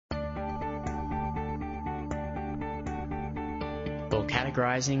For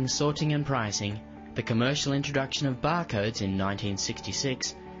categorizing, sorting and pricing, the commercial introduction of barcodes in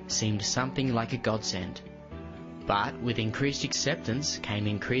 1966 seemed something like a godsend. But with increased acceptance came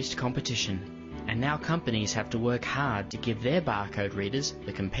increased competition, and now companies have to work hard to give their barcode readers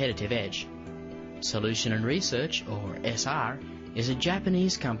the competitive edge. Solution and Research, or SR, is a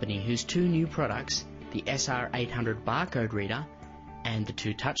Japanese company whose two new products, the SR800 barcode reader and the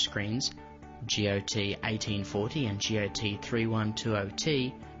two touchscreens, GOT1840 and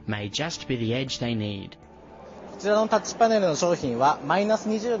GOT3120T, may just be the edge they need. こちらのタッチパネルの商品はマイナス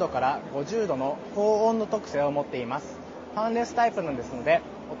20度から50度の高温度特性を持っています。ファンレスタイプなんですので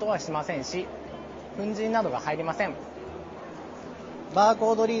音はしませんし、粉塵などが入りません。バー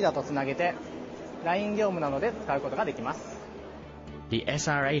コードリーダーとつなげて LINE 業務などで使うことができます。The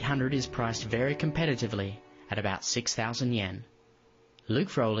SR800 is priced very competitively at about 6,000 yen. Luke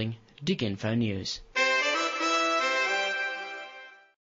Froling, DigInfo News.